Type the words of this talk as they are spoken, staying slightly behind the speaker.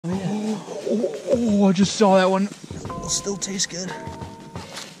Oh, I just saw that one. Still tastes good.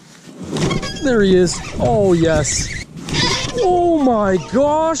 There he is. Oh, yes. Oh my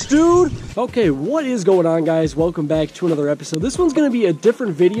gosh, dude. Okay, what is going on, guys? Welcome back to another episode. This one's going to be a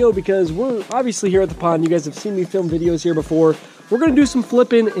different video because we're obviously here at the pond. You guys have seen me film videos here before. We're going to do some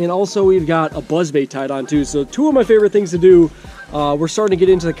flipping, and also we've got a buzzbait tied on too. So two of my favorite things to do. We're starting to get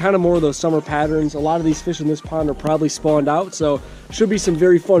into kind of more of those summer patterns. A lot of these fish in this pond are probably spawned out, so should be some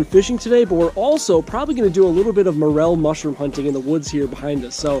very fun fishing today. But we're also probably going to do a little bit of morel mushroom hunting in the woods here behind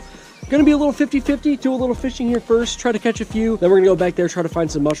us. So gonna be a little 50-50, do a little fishing here first, try to catch a few, then we're gonna go back there, try to find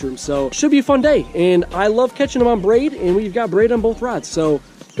some mushrooms. So should be a fun day, and I love catching them on braid, and we've got braid on both rods, so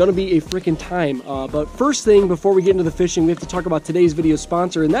gonna be a freaking time. But first thing, before we get into the fishing, we have to talk about today's video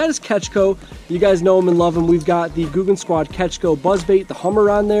sponsor, and that is Catchco. You guys know them and love them. We've got the Guggen Squad Catchco buzzbait, the Hummer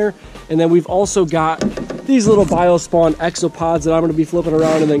on there, and then we've also got these little biospawn exopods that I'm going to be flipping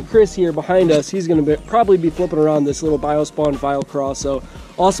around, and then Chris here behind us, he's going to probably be flipping around this little biospawn Vile Cross. So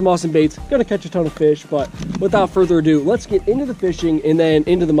awesome baits, going to catch a ton of fish. But without further ado, let's get into the fishing and then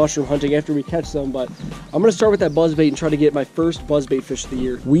into the mushroom hunting after we catch some. But I'm going to start with that buzzbait and try to get my first buzzbait fish of the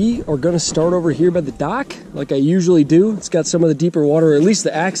year. We are going to start over here by the dock like I usually do. It's got some of the deeper water, or at least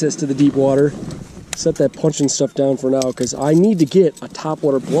the access to the deep water. Set that punching stuff down for now because I need to get a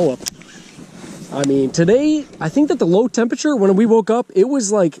topwater blow up. I mean, today, I think that the low temperature, when we woke up, it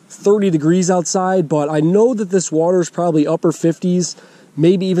was like 30 degrees outside, but I know that this water is probably upper 50s,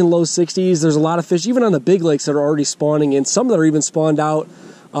 maybe even low 60s. There's a lot of fish, even on the big lakes, that are already spawning in, some that are even spawned out.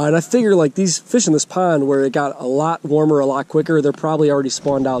 And I figure like these fish in this pond where it got a lot warmer, a lot quicker, they're probably already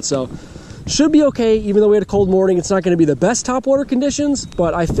spawned out. So should be okay, even though we had a cold morning. It's not going to be the best topwater conditions,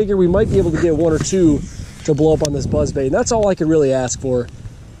 but I figure we might be able to get one or two to blow up on this buzzbait. And that's all I could really ask for.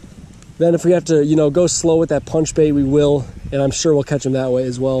 Then if we have to, you know, go slow with that punch bait, we will, and I'm sure we'll catch him that way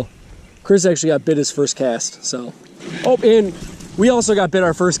as well. Chris actually got bit his first cast, so. Oh, and we also got bit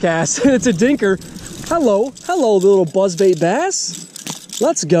our first cast. It's a dinker. Hello, the little buzzbait bass.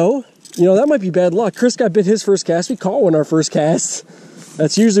 Let's go. You know, that might be bad luck. Chris got bit his first cast. We caught one our first cast.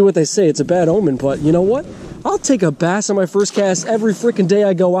 That's usually what they say. It's a bad omen, but you know what? I'll take a bass on my first cast every freaking day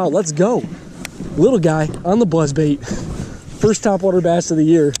I go out. Let's go. Little guy on the buzzbait. First topwater bass of the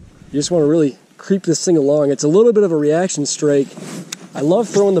year. You just want to really creep this thing along. It's a little bit of a reaction strike. I love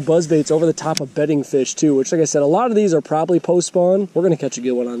throwing the buzzbaits over the top of bedding fish too, which, like I said, a lot of these are probably post-spawn. We're going to catch a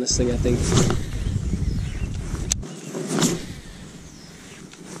good one on this thing, I think.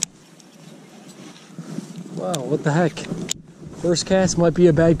 Wow, what the heck? First cast might be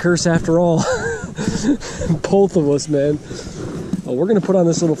a bad curse after all. Both of us, man. Oh, we're going to put on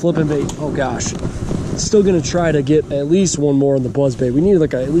this little flipping bait. Oh, gosh. Still gonna try to get at least one more on the buzzbait. We need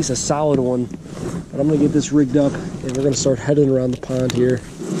like at least a solid one. But I'm gonna get this rigged up and we're gonna start heading around the pond here.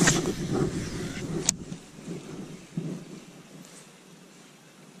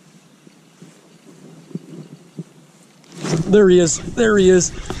 There he is. There he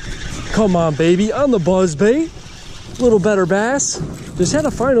is. Come on, baby, on the buzzbait. Little better bass. Just had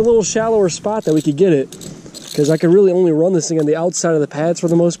to find a little shallower spot that we could get it, because I can really only run this thing on the outside of the pads for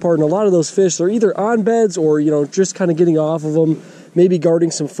the most part, and a lot of those fish, they're either on beds or, you know, just kind of getting off of them, maybe guarding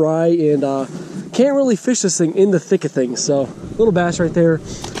some fry, and can't really fish this thing in the thick of things. So, little bass right there.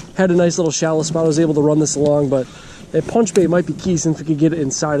 Had a nice little shallow spot. I was able to run this along, but a punch bait might be key since we could get it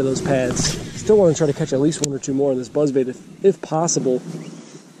inside of those pads. Still want to try to catch at least one or two more on this buzzbait if possible.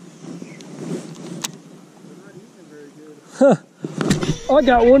 Huh. I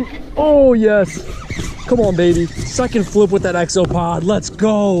got one. Oh, yes. Come on, baby. Second flip with that exopod. Let's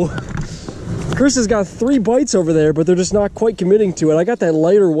go. Chris has got 3 bites over there, but they're just not quite committing to it. I got that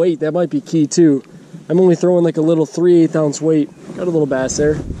lighter weight. That might be key, too. I'm only throwing like a little 3/8 ounce weight. Got a little bass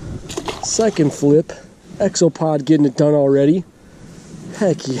there. Second flip. Exopod getting it done already.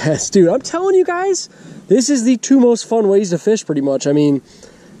 Heck yes, dude. I'm telling you guys, this is the 2 most fun ways to fish, pretty much. I mean,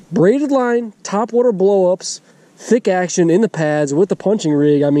 braided line, topwater blow-ups, thick action in the pads with the punching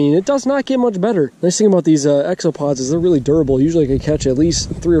rig. I mean, it does not get much better. Nice thing about these exopods is they're really durable. Usually I can catch at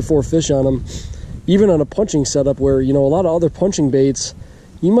least 3 or 4 fish on them, even on a punching setup where, you know, a lot of other punching baits,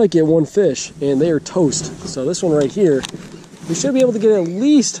 you might get 1 fish and they are toast. So this one right here, we should be able to get at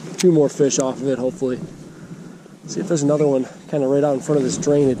least 2 more fish off of it, hopefully. See if there's another one kind of right out in front of this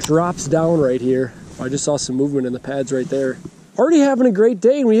drain. It drops down right here. I just saw some movement in the pads right there. Already having a great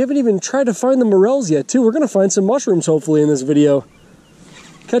day, and we haven't even tried to find the morels yet, too. We're going to find some mushrooms, hopefully, in this video.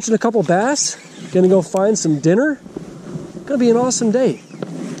 Catching a couple bass. Going to go find some dinner. Going to be an awesome day.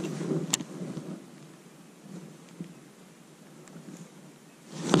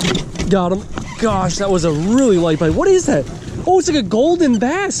 Got him. Gosh, that was a really light bite. What is that? Oh, it's like a golden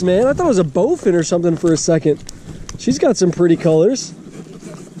bass, man. I thought it was a bowfin or something for a second. She's got some pretty colors.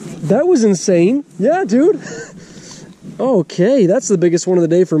 That was insane. Yeah, dude. Okay, that's the biggest one of the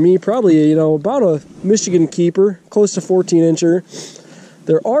day for me. Probably, you know, about a Michigan keeper, close to 14-incher.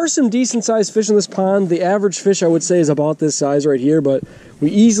 There are some decent sized fish in this pond. The average fish, I would say, is about this size right here, but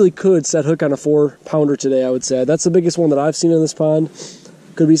we easily could set hook on a 4-pounder today, I would say. That's the biggest one that I've seen in this pond.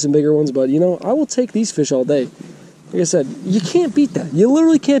 Could be some bigger ones, but, you know, I will take these fish all day. Like I said, you can't beat that. You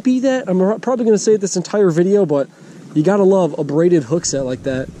literally can't beat that. I'm probably going to say it this entire video, but you got to love a braided hook set like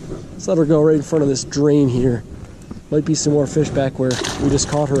that. Let's let her go right in front of this drain here. Might be some more fish back where we just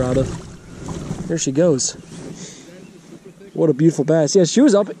caught her out of. There she goes. What a beautiful bass. Yeah, she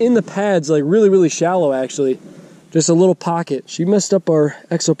was up in the pads, like really, really shallow, actually. Just a little pocket. She messed up our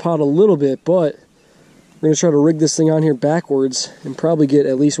exopod a little bit, but we're going to try to rig this thing on here backwards and probably get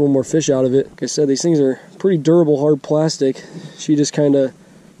at least one more fish out of it. Like I said, these things are pretty durable, hard plastic. She just kind of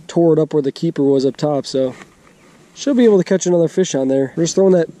tore it up where the keeper was up top, so she'll be able to catch another fish on there. We're just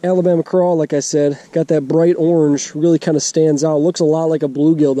throwing that Alabama crawl, like I said. Got that bright orange, really kind of stands out. Looks a lot like a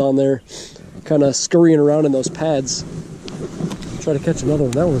bluegill down there, kind of scurrying around in those pads. Try to catch another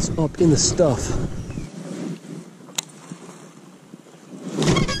one. That one's up in the stuff.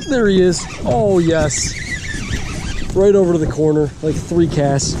 There he is. Oh, yes. Right over to the corner, like 3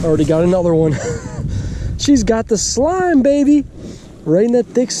 casts. Already got another one. She's got the slime, baby. Right in that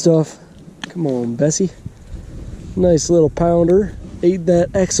thick stuff. Come on, Bessie. Nice little pounder. Ate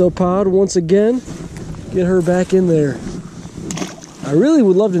that exopod once again. Get her back in there. I really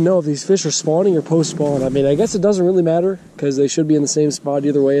would love to know if these fish are spawning or post-spawn. I mean, I guess it doesn't really matter because they should be in the same spot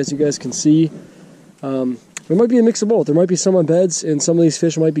either way, as you guys can see. There might be a mix of both. There might be some on beds and some of these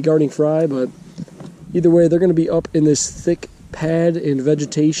fish might be guarding fry, but either way, they're going to be up in this thick pad and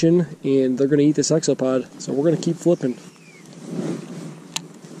vegetation, and they're going to eat this exopod. So we're going to keep flipping.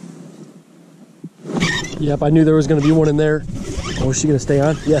 Yep, I knew there was going to be one in there. Oh, is she going to stay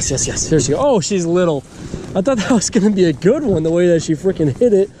on? Yes, yes, yes. Here she goes. Oh, she's little. I thought that was going to be a good one, the way that she freaking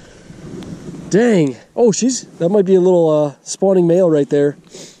hit it. Dang. Oh, that might be a little spawning male right there.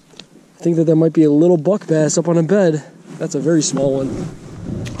 I think that might be a little buck bass up on a bed. That's a very small one.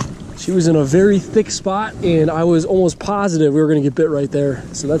 She was in a very thick spot, and I was almost positive we were going to get bit right there.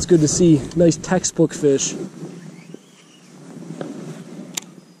 So that's good to see. Nice textbook fish.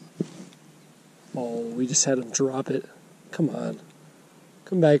 Oh, we just had him drop it. Come on.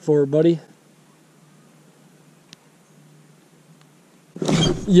 Come back for her, buddy.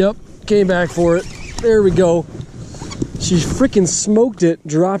 Yep, came back for it. There we go. She freaking smoked it,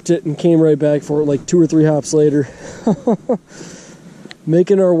 dropped it, and came right back for it like 2 or 3 hops later.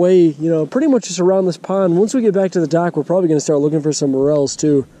 Making our way, you know, pretty much just around this pond. Once we get back to the dock, we're probably going to start looking for some morels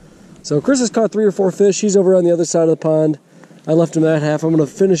too. So Chris has caught 3 or 4 fish. He's over on the other side of the pond. I left him that half. I'm going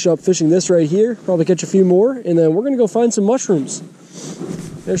to finish up fishing this right here, probably catch a few more, and then we're going to go find some mushrooms.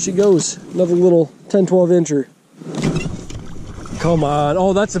 There she goes, another little 10-12 incher. Come on.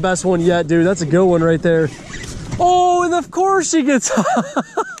 Oh, that's the best one yet, dude. That's a good one right there. Oh, and of course she gets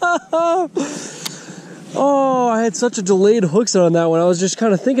Oh, I had such a delayed hook set on that one. I was just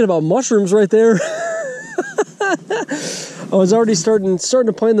kind of thinking about mushrooms right there. I was already starting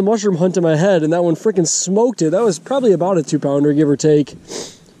to plan the mushroom hunt in my head, and that one freaking smoked it. That was probably about a 2-pounder, give or take.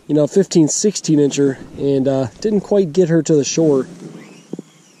 You know, 15, 16 incher, and didn't quite get her to the shore.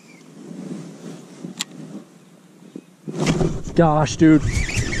 Gosh, dude,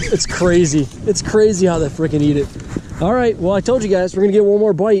 it's crazy. It's crazy how they freaking eat it. All right, well, I told you guys we're going to get one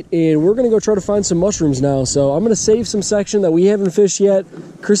more bite, and we're going to go try to find some mushrooms now. So I'm going to save some section that we haven't fished yet.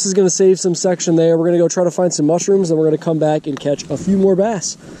 Chris is going to save some section there. We're going to go try to find some mushrooms, and we're going to come back and catch a few more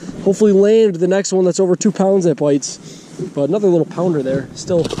bass. Hopefully land the next one that's over 2 pounds that bites. But another little pounder there.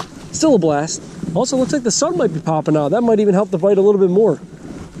 Still a blast. Also, looks like the sun might be popping out. That might even help the bite a little bit more.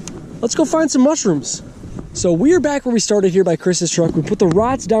 Let's go find some mushrooms. So we are back where we started here by Chris's truck. We put the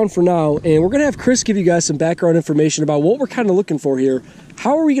rods down for now, and we're going to have Chris give you guys some background information about what we're kind of looking for here.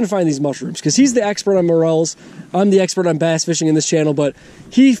 How are we going to find these mushrooms? Because he's the expert on morels. I'm the expert on bass fishing in this channel, but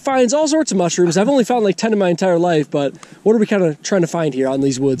he finds all sorts of mushrooms. I've only found like 10 in my entire life, but what are we kind of trying to find here on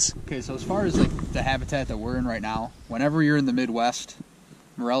these woods? Okay, so as far as like the habitat that we're in right now, whenever you're in the Midwest,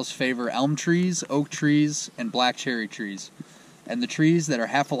 morels favor elm trees, oak trees, and black cherry trees. And the trees that are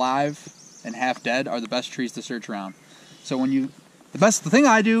half alive and half dead are the best trees to search around. So when the thing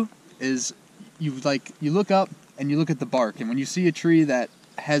I do is you look up and you look at the bark, and when you see a tree that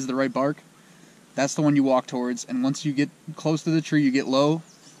has the right bark, that's the one you walk towards. And once you get close to the tree, you get low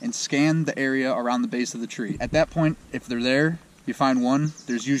and scan the area around the base of the tree. At that point, if they're there, you find one,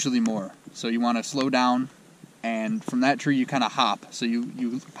 there's usually more. So you want to slow down and from that tree you kind of hop. So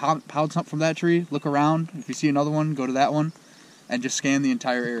you pounce up from that tree, look around. If you see another one, go to that one, and just scan the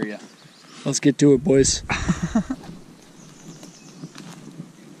entire area. Let's get to it, boys.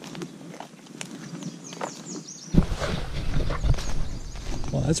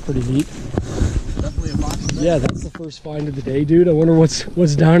 Well, that's pretty neat. Definitely a box. Yeah, that's the first find of the day, dude. I wonder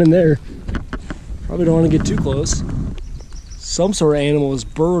what's down in there. Probably don't want to get too close. Some sort of animal has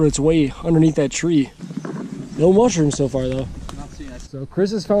burrowed its way underneath that tree. No mushrooms so far, though. Not seeing it. So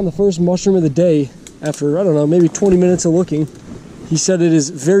Chris has found the first mushroom of the day after, I don't know, maybe 20 minutes of looking. He said it is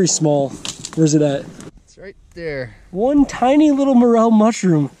very small. Where's it at? It's right there. One tiny little morel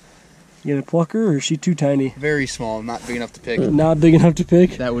mushroom. You gonna pluck her, or is she too tiny? Very small, not big enough to pick. Not big enough to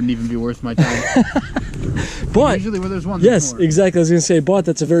pick? That wouldn't even be worth my time. But usually where there's one, yes, there's more. exactly. I was gonna say, but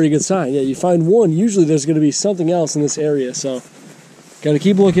that's a very good sign. Yeah, you find one, usually there's gonna be something else in this area. So, gotta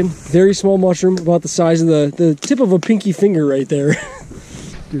keep looking. Very small mushroom, about the size of the tip of a pinky finger right there.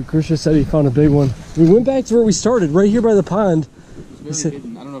 Dude, Chris just said he found a big one. We went back to where we started, right here by the pond. It's very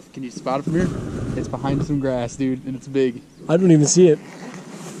hidden. I don't know if can you spot it from here. It's behind some grass, dude, and it's big. I don't even see it.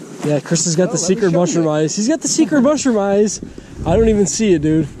 Yeah, Chris has got the secret mushroom eyes. He's got the secret mushroom eyes. I don't even see it,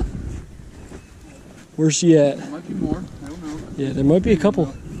 dude. Where's she at? There might be more. I don't know. Yeah, there might be a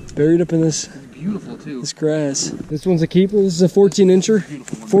couple buried up in this. Beautiful too. This grass. This one's a keeper. This is a 14-incher.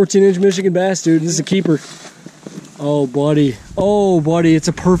 14-inch Michigan bass, dude. This is a keeper. Oh, buddy. Oh, buddy. It's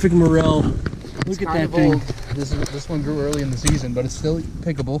a perfect morel. Look at that thing. Old. This one grew early in the season, but it's still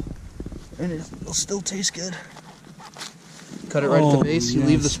pickable. And it'll still taste good. Cut it right at the base. You yes.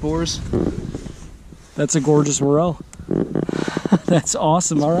 leave the spores. That's a gorgeous morel. That's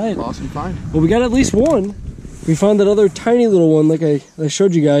awesome. All right. Awesome find. Well, we got at least one. We found that other tiny little one, like I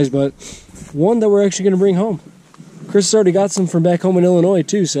showed you guys, but one that we're actually going to bring home. Chris has already got some from back home in Illinois,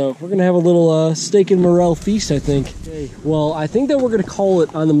 too, so we're going to have a little steak and morel feast, I think. Okay. Well, I think that we're going to call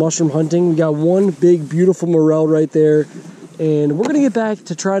it on the mushroom hunting. We got one big, beautiful morel right there, and we're going to get back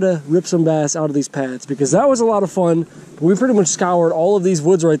to try to rip some bass out of these pads, because that was a lot of fun. We pretty much scoured all of these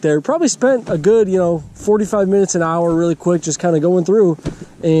woods right there. Probably spent a good, 45 minutes, an hour really quick just kind of going through,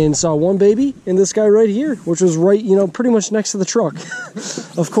 and saw one baby and this guy right here, which was right, pretty much next to the truck.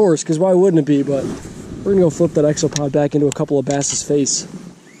 Of course, because why wouldn't it be? But we're gonna go flip that exopod back into a couple of bass's face.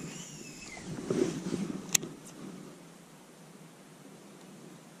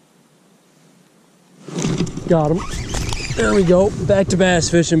 Got him. There we go. Back to bass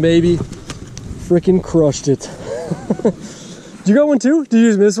fishing, baby. Freaking crushed it. Did you got one too? Did you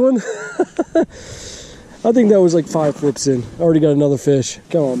just miss one? I think that was like 5 flips in. I already got another fish.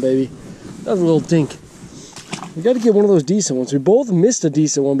 Come on, baby. That was a little dink. We got to get one of those decent ones. We both missed a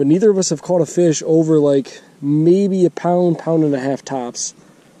decent one, but neither of us have caught a fish over like maybe a pound, pound and a half tops.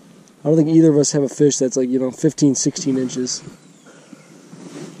 I don't think either of us have a fish that's like, 15, 16 inches.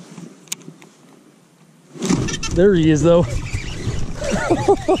 There he is, though.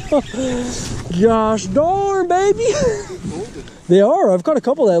 Gosh darn, baby. They are. I've caught a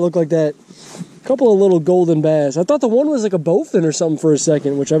couple that look like that. A couple of little golden bass. I thought the one was like a bowfin or something for a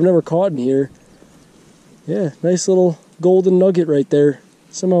second, which I've never caught in here. Yeah, nice little golden nugget right there.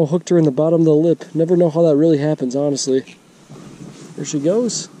 Somehow hooked her in the bottom of the lip. Never know how that really happens, honestly. There she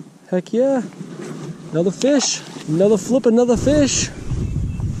goes. Heck yeah. Another fish. Another flip, another fish.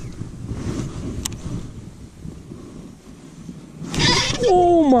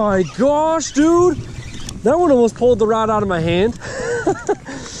 Oh my gosh, dude. That one almost pulled the rod out of my hand.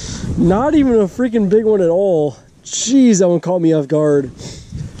 Not even a freaking big one at all. Jeez, that one caught me off guard.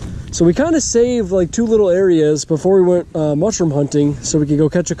 So we kind of saved like 2 little areas before we went mushroom hunting so we could go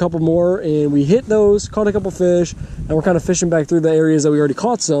catch a couple more, and we hit those, caught a couple fish, and we're kind of fishing back through the areas that we already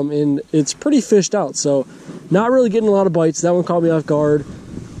caught some, and it's pretty fished out, so not really getting a lot of bites. That one caught me off guard.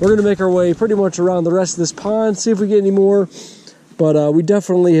 We're going to make our way pretty much around the rest of this pond, see if we get any more, but we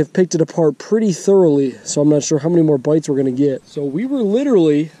definitely have picked it apart pretty thoroughly, so I'm not sure how many more bites we're going to get. So we were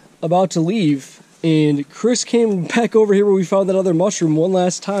literally about to leave, and Chris came back over here where we found that other mushroom one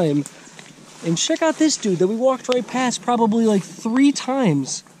last time. And check out this dude that we walked right past probably like 3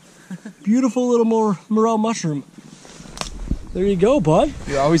 times. Beautiful little morel mushroom. There you go, bud.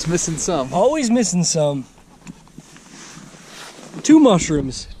 You're always missing some. Always missing some. 2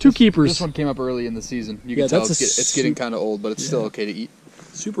 mushrooms, 2 keepers. This one came up early in the season. You can tell it's getting kind of old, but it's still okay to eat.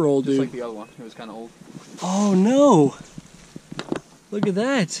 Super old, dude. Just like the other one. It was kind of old. Oh, no. Look at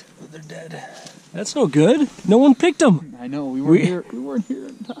that. They're dead. That's no good. No one picked them. I know. We weren't here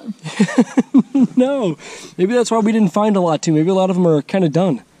in time. No. Maybe that's why we didn't find a lot, too. Maybe a lot of them are kind of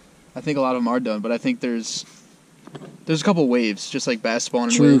done. I think a lot of them are done, but I think there's There's a couple waves, just like bass spawn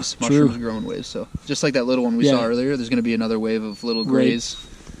in True, waves, mushrooms grow in waves. So just like that little one we saw earlier, there's going to be another wave of little grays.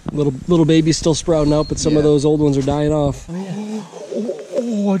 Little babies still sprouting out, but some of those old ones are dying off.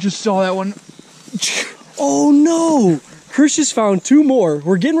 Oh, I just saw that one. Oh no! Chris just found 2 more.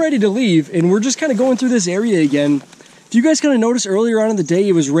 We're getting ready to leave, and we're just kind of going through this area again. If you guys kind of noticed earlier on in the day,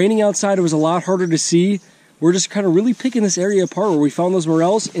 it was raining outside. It was a lot harder to see. We're just kind of really picking this area apart where we found those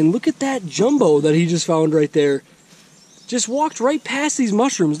morels. And look at that jumbo that he just found right there. Just walked right past these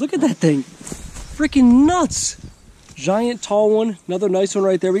mushrooms. Look at that thing. Freaking nuts. Giant, tall one. Another nice one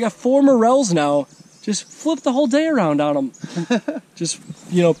right there. We got 4 morels now. Just flipped the whole day around on them. Just,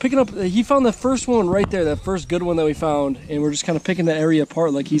 you know, picking up. He found the first one right there, that first good one that we found. And we're just kind of picking that area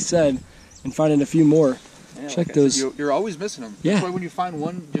apart, like he said, and finding a few more. Yeah, Check those. So you're always missing them. Yeah. That's why when you find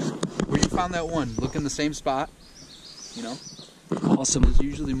one, just where you found that one, look in the same spot. You know? Awesome. There's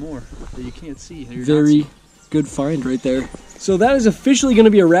usually more that you can't see. Very good find right there. So that is officially going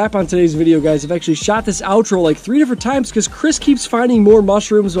to be a wrap on today's video, guys. I've actually shot this outro like 3 different times because Chris keeps finding more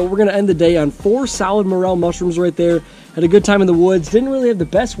mushrooms, but we're going to end the day on 4 solid morel mushrooms right there. Had a good time in the woods. Didn't really have the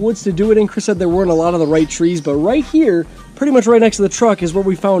best woods to do it in. Chris said there weren't a lot of the right trees, but right here, pretty much right next to the truck, is where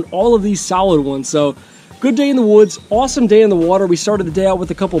we found all of these solid ones. So good day in the woods, awesome day in the water. We started the day out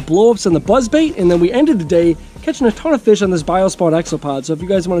with a couple blow-ups on the buzzbait, and then we ended the day catching a ton of fish on this Biospawn Exopod. So if you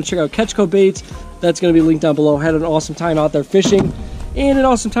guys want to check out Catchco Baits, that's going to be linked down below. Had an awesome time out there fishing and an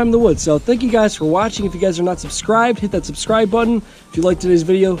awesome time in the woods. So thank you guys for watching. If you guys are not subscribed, hit that subscribe button. If you liked today's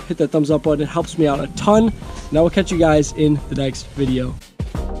video, hit that thumbs up button. It helps me out a ton. And I will catch you guys in the next video.